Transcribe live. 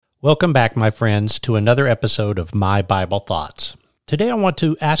Welcome back, my friends, to another episode of My Bible Thoughts. Today I want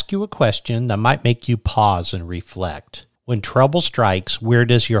to ask you a question that might make you pause and reflect. When trouble strikes, where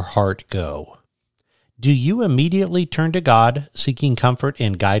does your heart go? Do you immediately turn to God, seeking comfort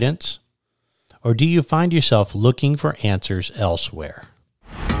and guidance? Or do you find yourself looking for answers elsewhere?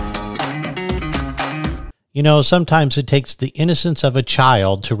 You know, sometimes it takes the innocence of a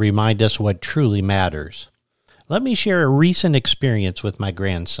child to remind us what truly matters. Let me share a recent experience with my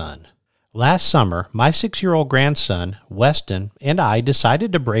grandson. Last summer, my 6-year-old grandson, Weston, and I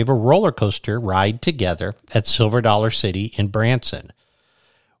decided to brave a roller coaster ride together at Silver Dollar City in Branson.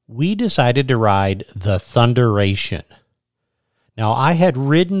 We decided to ride the Thunderation. Now, I had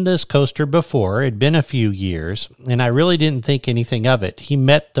ridden this coaster before. It had been a few years, and I really didn't think anything of it. He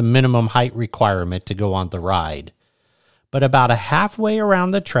met the minimum height requirement to go on the ride. But about halfway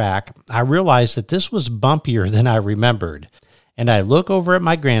around the track, I realized that this was bumpier than I remembered, and I look over at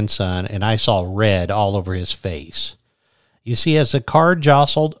my grandson, and I saw red all over his face. You see, as the car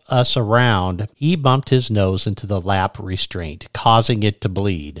jostled us around, he bumped his nose into the lap restraint, causing it to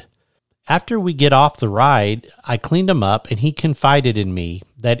bleed. After we get off the ride, I cleaned him up, and he confided in me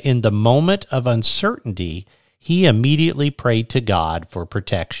that in the moment of uncertainty, he immediately prayed to God for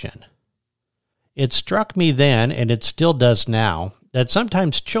protection. It struck me then, and it still does now, that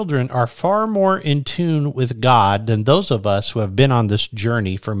sometimes children are far more in tune with God than those of us who have been on this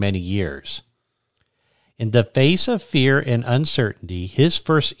journey for many years. In the face of fear and uncertainty, his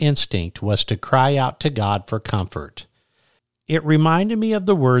first instinct was to cry out to God for comfort. It reminded me of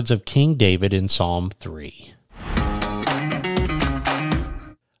the words of King David in Psalm 3.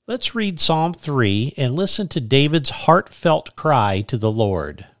 Let's read Psalm 3 and listen to David's heartfelt cry to the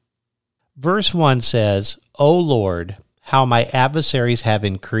Lord. Verse 1 says, "O Lord, how my adversaries have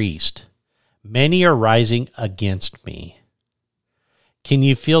increased. Many are rising against me." Can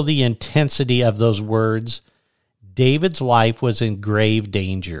you feel the intensity of those words? David's life was in grave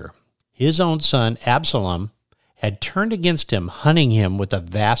danger. His own son, Absalom, had turned against him, hunting him with a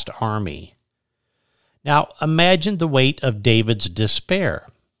vast army. Now, imagine the weight of David's despair.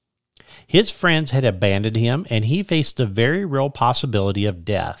 His friends had abandoned him, and he faced the very real possibility of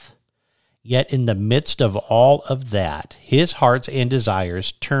death. Yet in the midst of all of that, his hearts and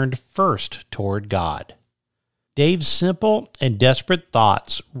desires turned first toward God. Dave's simple and desperate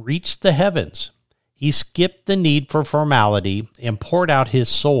thoughts reached the heavens. He skipped the need for formality and poured out his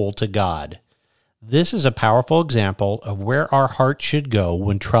soul to God. This is a powerful example of where our heart should go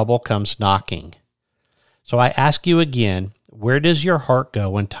when trouble comes knocking. So I ask you again, where does your heart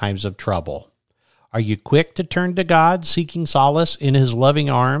go in times of trouble? Are you quick to turn to God, seeking solace in His loving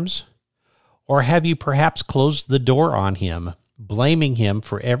arms? Or have you perhaps closed the door on Him, blaming Him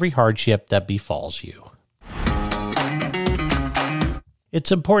for every hardship that befalls you?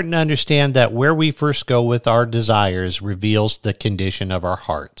 It's important to understand that where we first go with our desires reveals the condition of our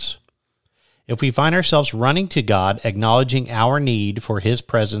hearts. If we find ourselves running to God, acknowledging our need for His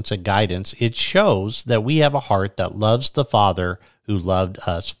presence and guidance, it shows that we have a heart that loves the Father who loved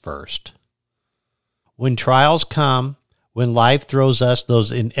us first. When trials come, when life throws us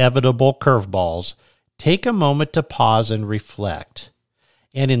those inevitable curveballs, take a moment to pause and reflect.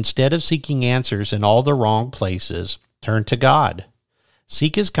 And instead of seeking answers in all the wrong places, turn to God.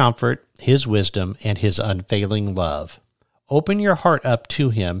 Seek His comfort, His wisdom, and His unfailing love. Open your heart up to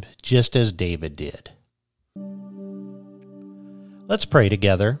Him just as David did. Let's pray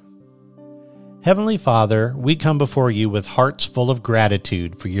together. Heavenly Father, we come before You with hearts full of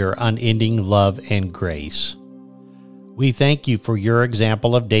gratitude for Your unending love and grace. We thank You for Your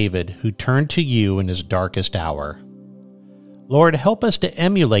example of David, who turned to You in his darkest hour. Lord, help us to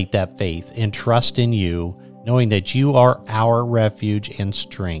emulate that faith and trust in You, knowing that You are our refuge and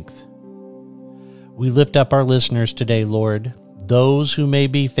strength. We lift up our listeners today, Lord, those who may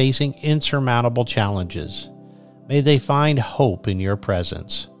be facing insurmountable challenges. May they find hope in Your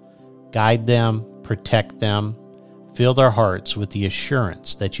presence. Guide them, protect them, fill their hearts with the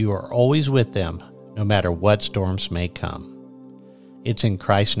assurance that You are always with them, no matter what storms may come. It's in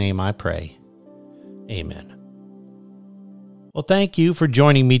Christ's name I pray. Amen. Well, thank you for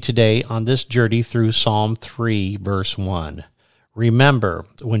joining me today on this journey through Psalm 3, verse 1. Remember,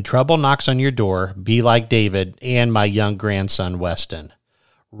 when trouble knocks on your door, be like David and my young grandson, Weston.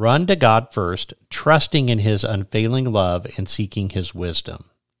 Run to God first, trusting in His unfailing love and seeking His wisdom.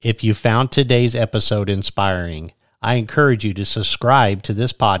 If you found today's episode inspiring, I encourage you to subscribe to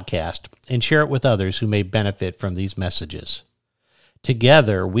this podcast and share it with others who may benefit from these messages.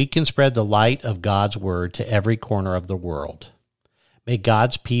 Together, we can spread the light of God's Word to every corner of the world. May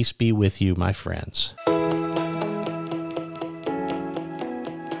God's peace be with you, my friends.